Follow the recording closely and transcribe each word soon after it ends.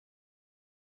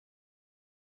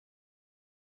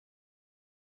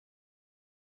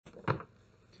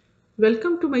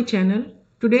Welcome to my channel.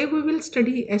 Today we will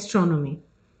study astronomy.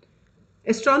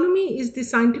 Astronomy is the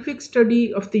scientific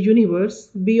study of the universe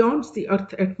beyond the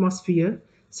Earth atmosphere,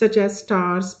 such as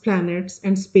stars, planets,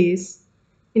 and space,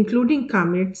 including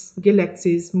comets,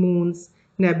 galaxies, moons,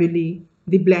 nebulae,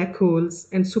 the black holes,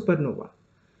 and supernova.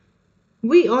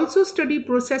 We also study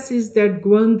processes that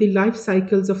govern the life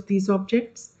cycles of these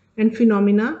objects and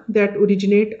phenomena that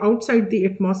originate outside the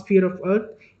atmosphere of Earth,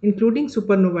 including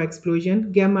supernova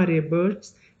explosion, gamma ray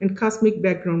bursts, and cosmic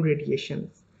background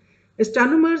radiations.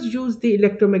 Astronomers use the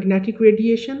electromagnetic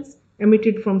radiations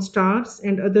emitted from stars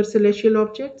and other celestial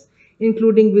objects,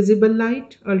 including visible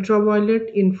light, ultraviolet,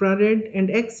 infrared,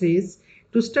 and X-rays,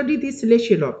 to study these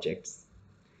celestial objects.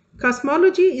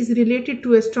 Cosmology is related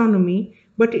to astronomy,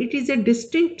 but it is a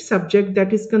distinct subject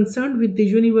that is concerned with the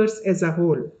universe as a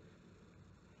whole.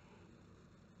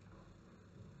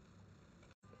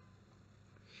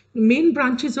 The main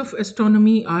branches of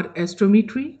astronomy are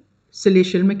astrometry,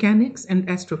 celestial mechanics, and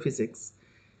astrophysics.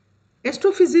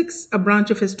 Astrophysics, a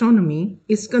branch of astronomy,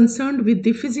 is concerned with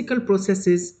the physical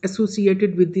processes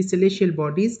associated with the celestial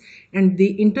bodies and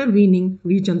the intervening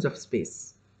regions of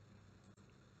space.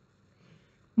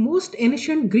 Most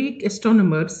ancient Greek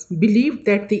astronomers believed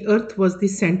that the Earth was the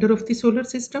center of the solar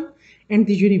system and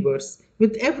the universe,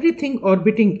 with everything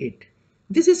orbiting it.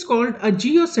 This is called a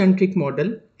geocentric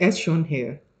model, as shown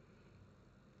here.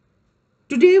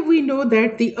 Today we know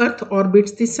that the Earth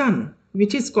orbits the Sun,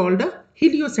 which is called a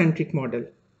heliocentric model.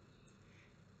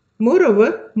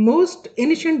 Moreover, most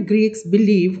ancient Greeks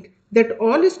believed that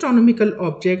all astronomical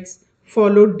objects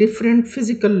followed different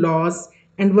physical laws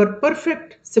and were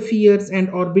perfect spheres and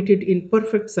orbited in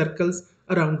perfect circles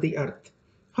around the Earth.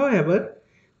 However,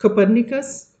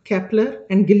 Copernicus, Kepler,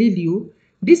 and Galileo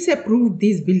disapproved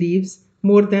these beliefs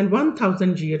more than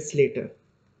 1000 years later.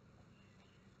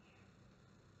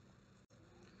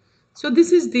 So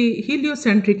this is the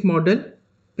heliocentric model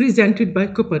presented by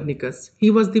Copernicus.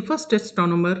 He was the first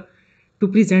astronomer to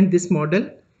present this model,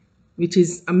 which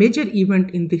is a major event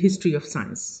in the history of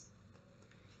science.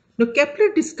 Now,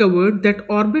 Kepler discovered that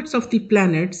orbits of the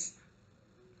planets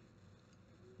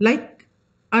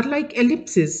are like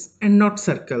ellipses and not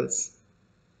circles.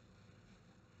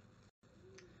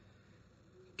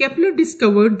 Kepler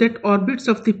discovered that orbits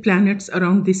of the planets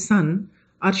around the Sun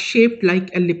are shaped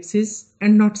like ellipses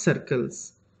and not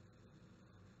circles.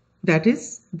 That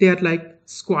is, they are like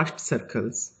squashed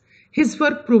circles. His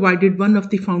work provided one of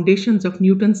the foundations of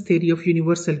Newton's theory of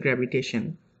universal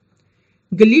gravitation.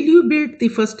 Galileo built the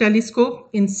first telescope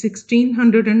in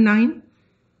 1609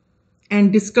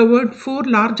 and discovered 4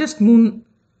 largest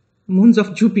moons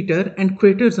of Jupiter and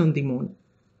craters on the moon.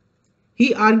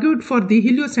 He argued for the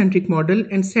heliocentric model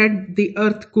and said the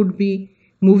Earth could be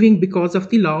moving because of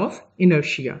the law of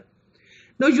inertia.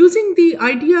 Now, using the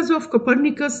ideas of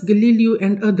Copernicus, Galileo,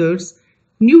 and others,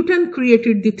 Newton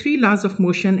created the 3 laws of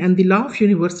motion and the law of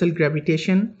universal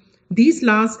gravitation. These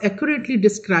laws accurately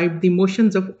describe the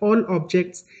motions of all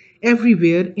objects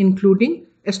everywhere, including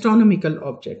astronomical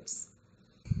objects.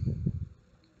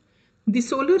 The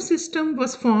solar system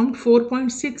was formed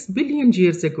 4.6 billion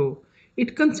years ago.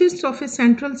 It consists of a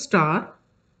central star,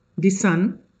 the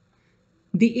Sun,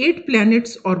 the 8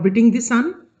 planets orbiting the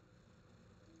Sun,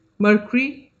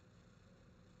 Mercury,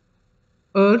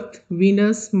 Earth,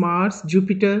 Venus, Mars,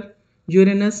 Jupiter,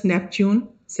 Uranus, Neptune,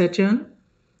 Saturn,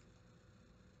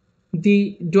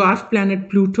 the dwarf planet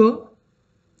Pluto,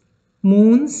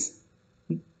 moons,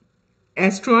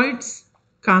 asteroids,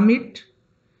 comet,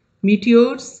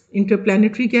 meteors,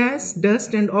 interplanetary gas,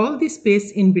 dust, and all the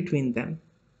space in between them.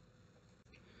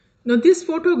 Now, this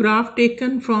photograph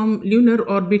taken from Lunar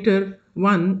Orbiter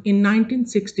 1 in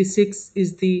 1966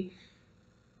 is the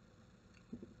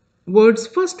world's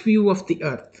first view of the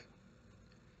Earth.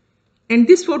 And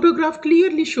this photograph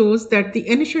clearly shows that the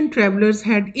ancient travelers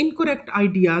had incorrect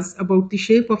ideas about the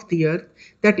shape of the Earth,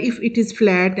 that if it is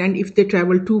flat and if they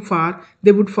travel too far,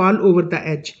 they would fall over the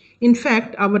edge. In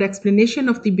fact, our explanation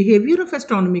of the behavior of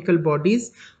astronomical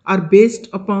bodies are based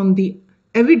upon the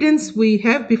evidence we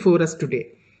have before us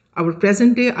today. Our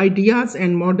present-day ideas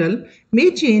and model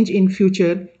may change in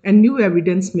future and new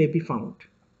evidence may be found.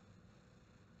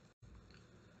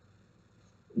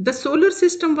 The solar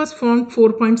system was formed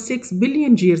 4.6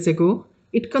 billion years ago.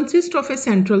 It consists of a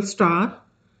central star,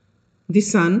 the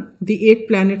Sun, the 8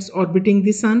 planets orbiting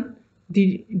the Sun,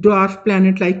 the dwarf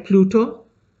planet like Pluto,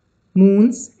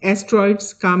 moons,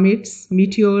 asteroids, comets,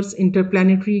 meteors,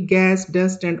 interplanetary gas,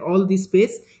 dust, and all the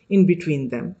space in between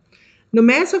them. The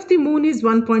mass of the moon is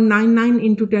 1.99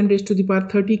 into 10 raised to the power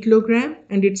 30 kilogram,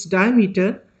 and its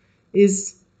diameter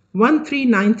is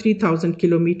 1393,000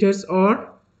 kilometers, or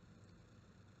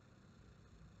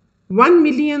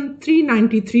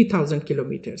 1,393,000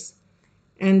 kilometers.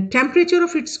 And temperature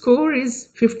of its core is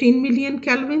 15 million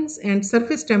kelvins and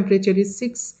surface temperature is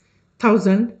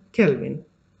 6,000 Kelvin.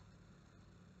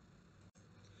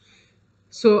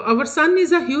 So our sun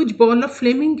is a huge ball of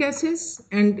flaming gases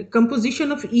and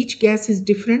composition of each gas is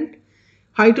different.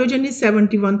 Hydrogen is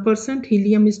 71%,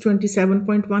 helium is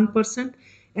 27.1%,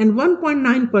 and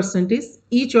 1.9% is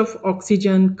each of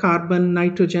oxygen, carbon,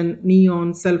 nitrogen,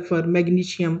 neon, sulfur,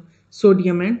 magnesium,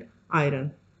 sodium, and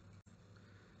iron.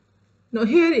 Now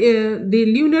here the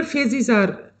lunar phases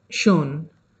are shown.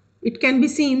 It can be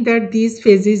seen that these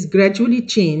phases gradually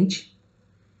change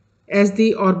as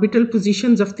the orbital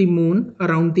positions of the moon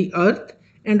around the earth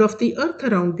and of the earth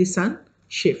around the sun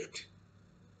shift.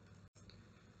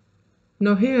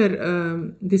 Now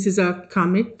here this is a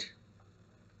comet.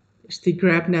 It's the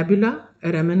Grab Nebula,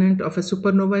 a remnant of a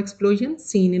supernova explosion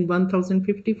seen in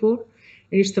 1054.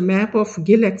 It's the map of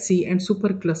galaxy and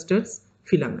superclusters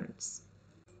filaments.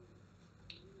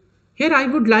 Here I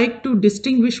would like to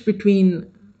distinguish between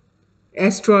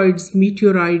asteroids,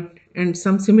 meteorite, and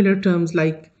some similar terms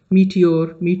like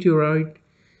meteor, meteoroid.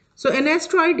 So an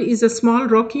asteroid is a small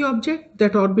rocky object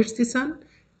that orbits the sun.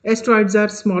 Asteroids are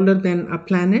smaller than a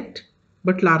planet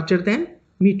but larger than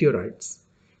meteoroids.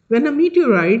 When a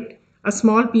meteorite, a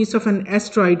small piece of an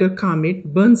asteroid or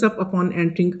comet, burns up upon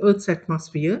entering Earth's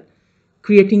atmosphere,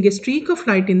 creating a streak of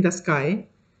light in the sky,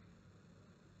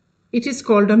 it is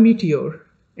called a meteor.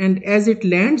 And as it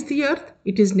lands the Earth,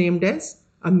 it is named as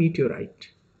a meteorite.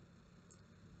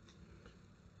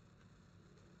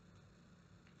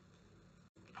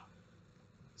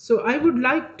 So I would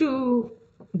like to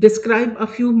describe a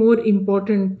few more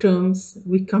important terms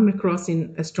we come across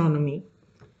in astronomy.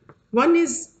 One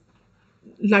is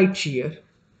light year.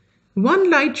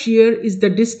 1 light year is the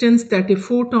distance that a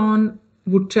photon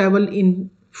would travel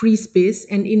in free space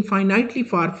and infinitely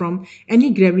far from any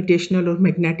gravitational or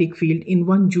magnetic field in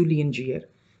 1 Julian year.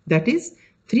 That is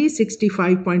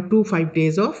 365.25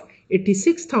 days of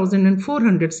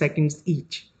 86,400 seconds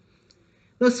each.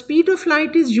 The speed of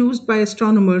light is used by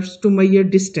astronomers to measure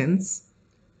distance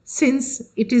since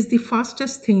it is the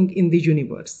fastest thing in the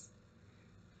universe.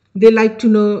 They like to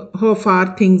know how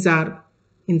far things are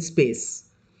in space.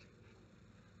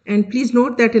 And please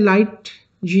note that a light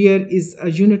year is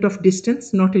a unit of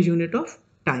distance, not a unit of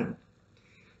time.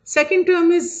 Second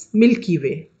term is Milky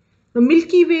Way. The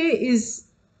Milky Way is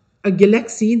a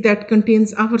galaxy that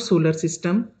contains our solar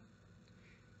system.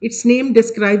 Its name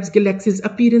describes galaxy's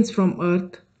appearance from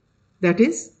Earth, that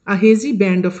is, a hazy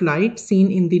band of light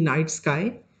seen in the night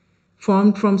sky,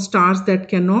 formed from stars that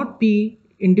cannot be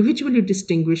individually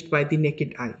distinguished by the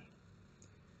naked eye.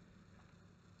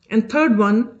 And third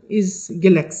one is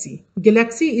galaxy.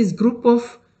 Galaxy is group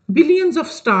of billions of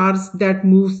stars that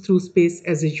moves through space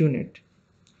as a unit.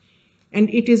 And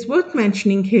it is worth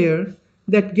mentioning here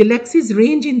that galaxies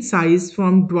range in size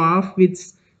from dwarf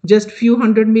with just few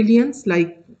hundred millions,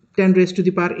 like 10 raised to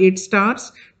the power 8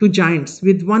 stars, to giants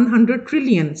with 100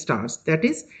 trillion stars, that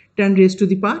is 10 raised to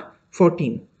the power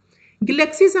 14.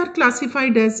 Galaxies are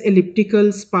classified as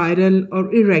elliptical, spiral,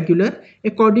 or irregular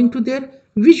according to their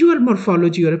visual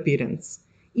morphology or appearance.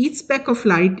 Each speck of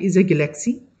light is a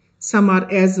galaxy. Some are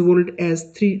as old as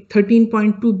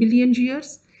 13.2 billion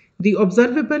years. The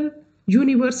observable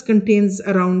universe contains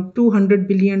around 200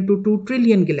 billion to 2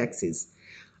 trillion galaxies.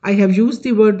 I have used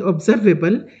the word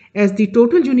observable as the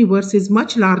total universe is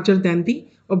much larger than the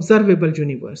observable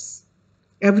universe.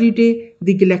 Every day,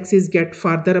 the galaxies get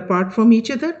farther apart from each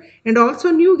other, and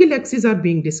also new galaxies are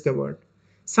being discovered.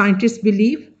 Scientists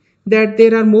believe that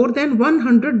there are more than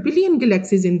 100 billion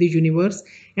galaxies in the universe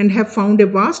and have found a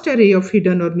vast array of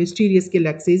hidden or mysterious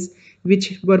galaxies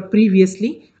which were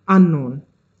previously unknown.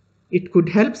 It could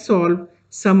help solve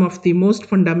some of the most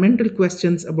fundamental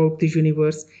questions about the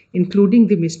universe, including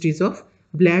the mysteries of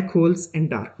black holes and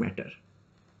dark matter.